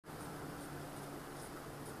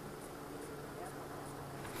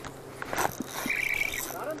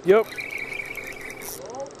Yep.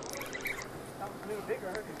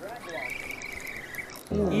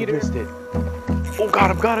 Eat it. Missed it. Oh,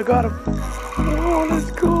 got him, got him. Oh,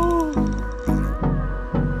 let's go.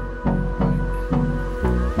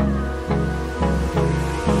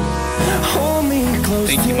 Hold me close.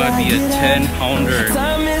 I think he might be a 10-pounder.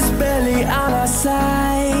 Time is barely on our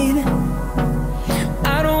side.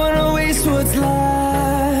 I don't wanna waste what's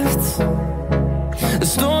left. The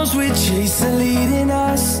storms we chase are leading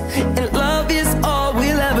us, and love is all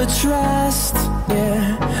we'll ever trust.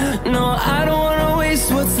 Yeah, no, I don't wanna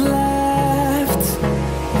waste what's left.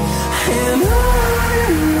 And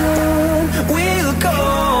on we'll go,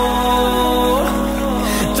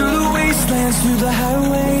 through the wastelands, through the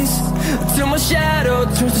highways, till my shadow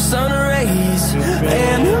turns to sun rays.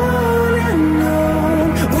 And on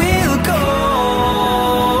we'll go,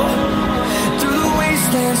 through the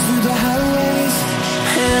wastelands, through the highways,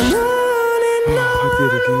 and on I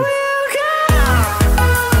did it, dude.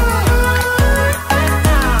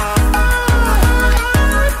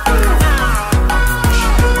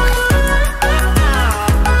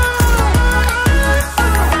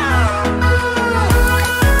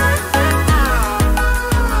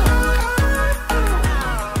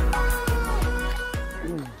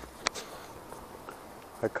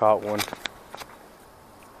 I caught one.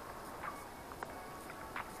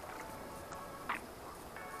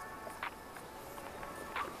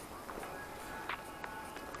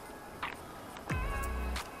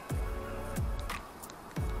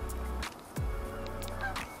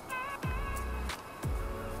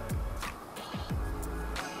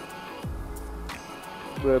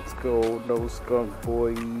 Let's go, no skunk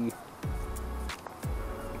boy.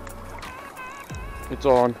 It's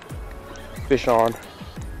on. Fish on.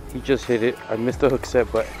 He just hit it. I missed the hook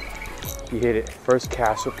set, but he hit it. First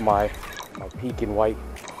cast with my peak and white.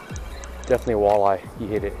 Definitely a walleye. He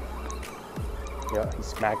hit it. Yeah, he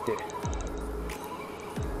smacked it.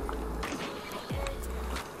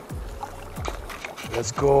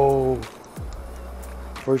 Let's go.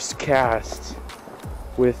 First cast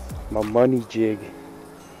with my money jig.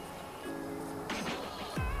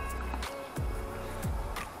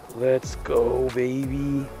 Let's go,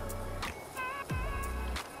 baby.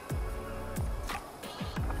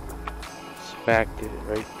 Smacked it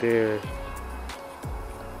right there.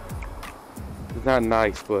 It's not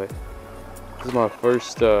nice, but this is my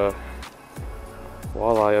first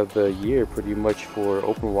walleye of the year, pretty much, for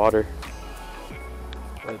open water.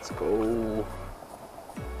 Let's go.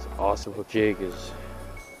 It's awesome. The jig is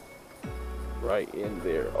right in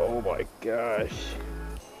there. Oh my gosh.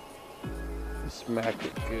 He smacked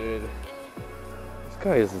it good. This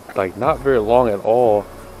guy is like not very long at all,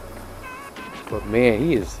 but man,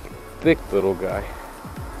 he is thick little guy.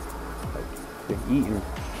 Like, been eating.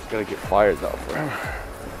 Just gotta get fires out for him.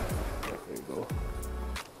 There you go.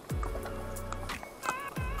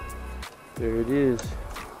 There it is.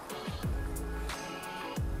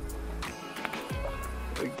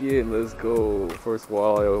 Again, let's go. First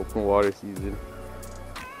walleye open water season.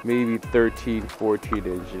 Maybe 13, 14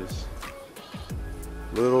 inches.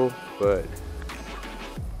 Little, but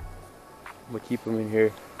I'm gonna keep him in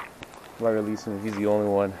here. I might release him if he's the only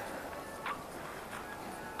one.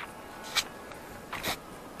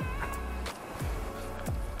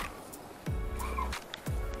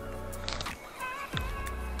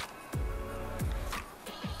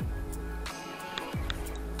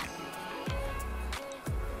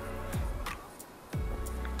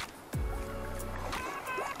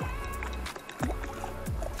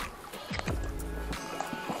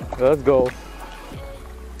 Let's go.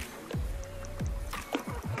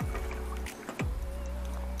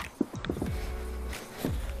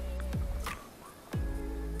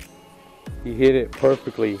 He hit it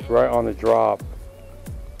perfectly right on the drop.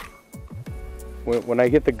 When I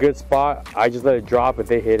hit the good spot, I just let it drop and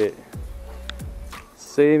they hit it.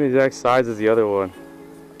 Same exact size as the other one.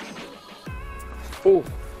 Oh.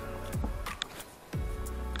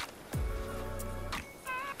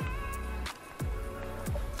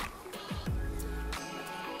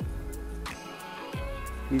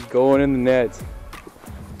 He's going in the net.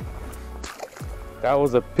 That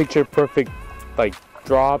was a picture perfect, like,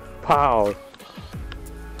 drop, pow.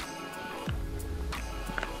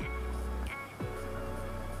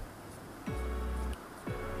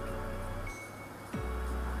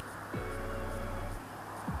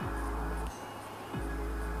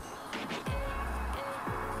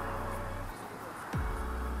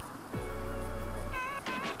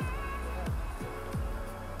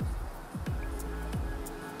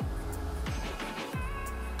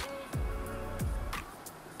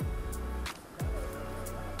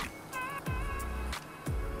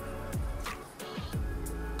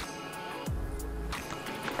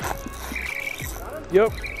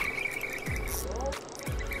 Yep.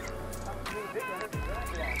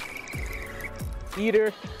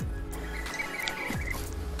 Eater.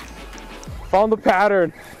 Found the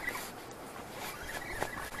pattern.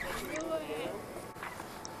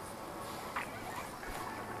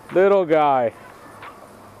 Little guy.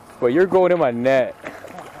 But you're going in my net.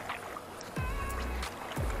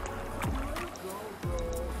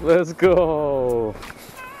 Let's go.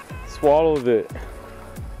 Swallowed it.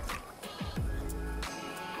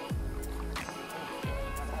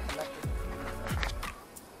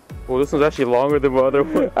 Well, this one's actually longer than my other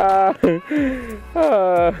one.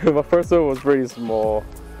 My first one was pretty small.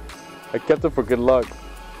 I kept it for good luck.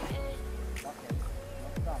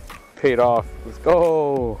 Paid off. Let's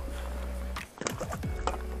go.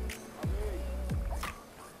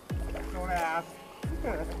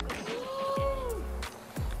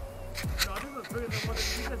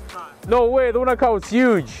 No way, the one I caught was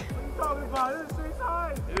huge.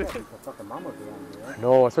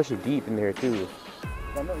 No, especially deep in there too.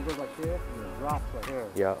 I know it goes like this and it drops right here.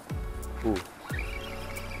 Yeah. Ooh.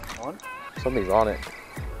 On? Something's on it.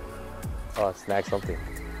 Oh, I snagged something.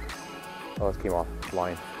 Oh, it came off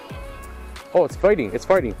line. Oh, it's fighting. It's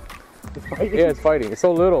fighting. It's fighting? Yeah, it's fighting. It's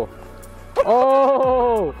so little.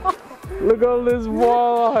 Oh! Look at this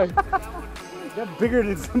walleye. That's bigger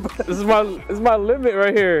than somebody. This is my limit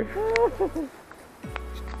right here.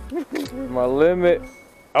 My limit.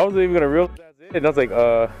 I wasn't even gonna realize that's it. And I was like,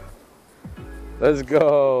 let's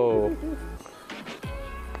go.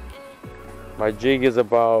 My jig is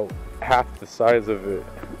about half the size of it.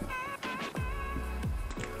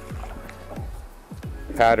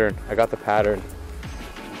 Pattern. I got the pattern.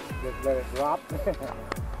 Just let it drop.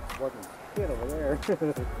 Wasn't shit over there.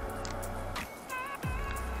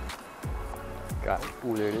 Got it.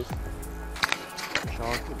 Ooh, there it is.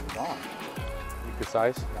 Sean, It's gone. you good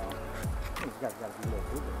size? No. It's got to be a little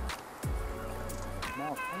bigger.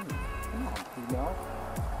 Small, tiny. Come on, female.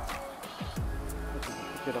 Let's just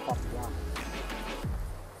pick it up off the ground.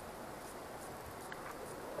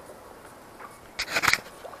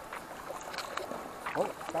 Oh,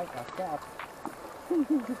 that's fast.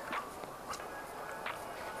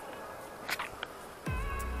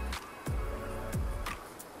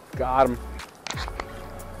 Got him.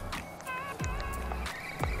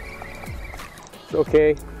 It's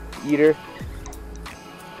okay, eater.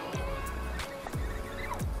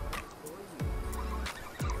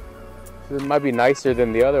 This might be nicer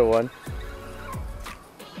than the other one.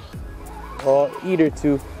 Oh, eater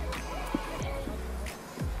too.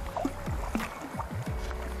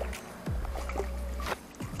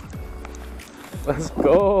 Let's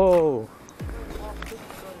go.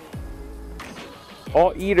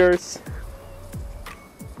 All eaters.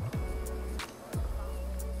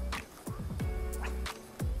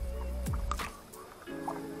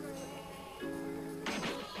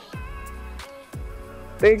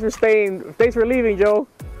 Thanks for staying. Thanks for leaving, Joe.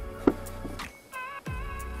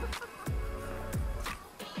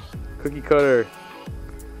 Cookie cutter.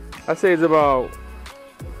 I'd say it's about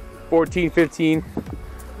 14, 15.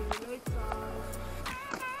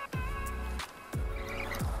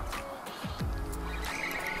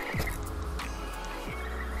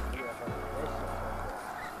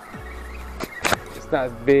 It's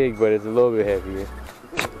not big, but it's a little bit heavier.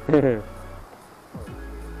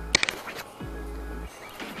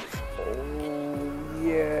 Oh,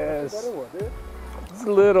 yes. It's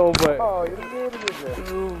little, but Oh,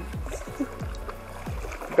 you're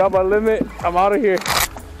got my limit. I'm out of here.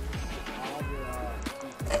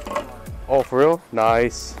 Oh, for real?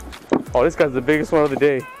 Nice. Oh, this guy's the biggest one of the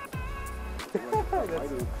day.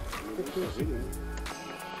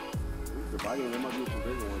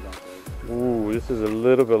 Ooh, this is a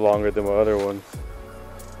little bit longer than my other ones.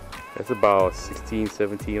 That's about 16,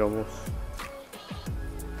 17 almost.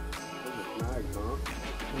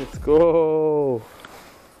 Let's go.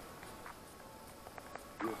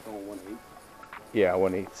 Yeah,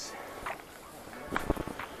 1/8.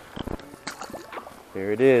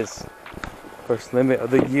 There it is. First limit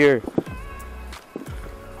of the year.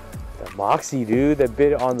 That moxie, dude, that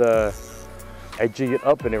bit on the, I jigged it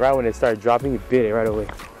up and right when it started dropping, it bit it right away.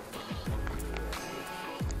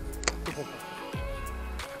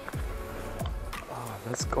 Oh,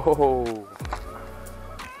 let's go.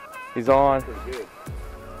 He's on.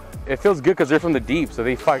 It feels good because they're from the deep, so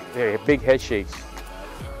they fight. They have big head shakes.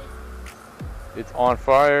 It's on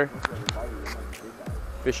fire.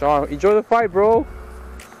 Fish on. Enjoy the fight, bro.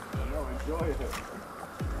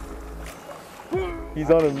 He's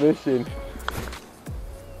on a mission.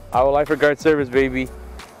 Our life guard service, baby.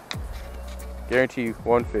 Guarantee you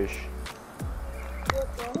one fish.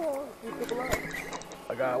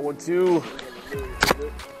 got one too.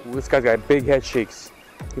 Ooh, this guy's got big head shakes.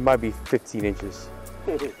 He might be 15 inches.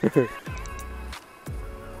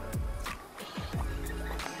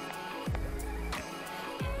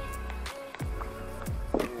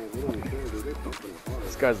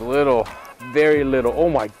 This guy's little, very little. Oh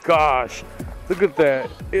my gosh. Look at that.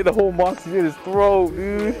 The whole moxie's in his throat,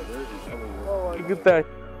 dude. Look at that.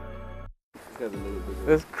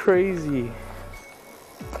 That's crazy.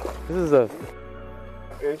 This is a...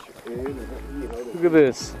 Look at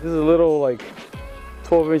this. This is a little like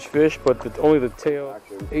 12-inch fish, but only the tail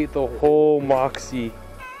ate the whole moxie.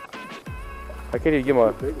 I can't even get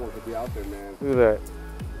my... Big one could be out there, man. Look at that.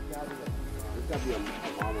 There's gotta be a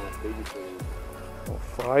mama babysitting. On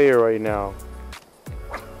fire right now.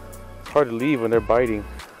 It's hard to leave when they're biting.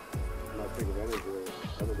 I'm not taking advantage of it.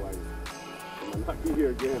 Otherwise, I might not be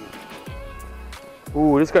here again.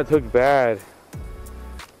 Ooh, this got hooked bad.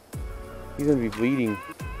 He's gonna be bleeding.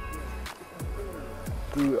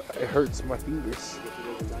 Dude, it hurts my fingers.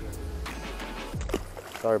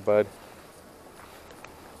 Sorry, bud.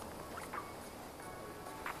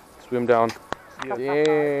 Swim down. Dang.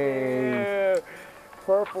 Yeah.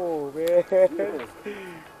 Purple, man.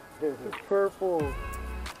 Purple.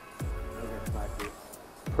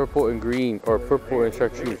 Purple and green, or purple and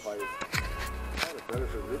chartreuse.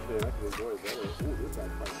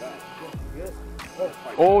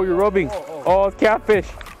 Oh, you're rubbing. Oh, it's catfish.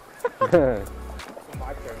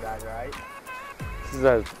 My turn, guys, right? This is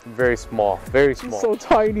a very small, very small. It's so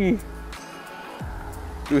tiny.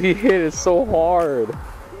 Dude, he hit it so hard.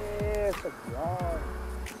 Yeah, cigar.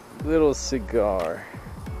 Little cigar.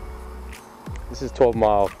 This is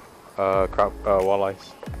 12-mile crop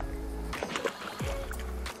walleyes.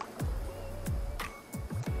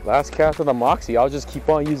 Last cast on the moxie. I'll just keep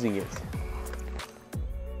on using it.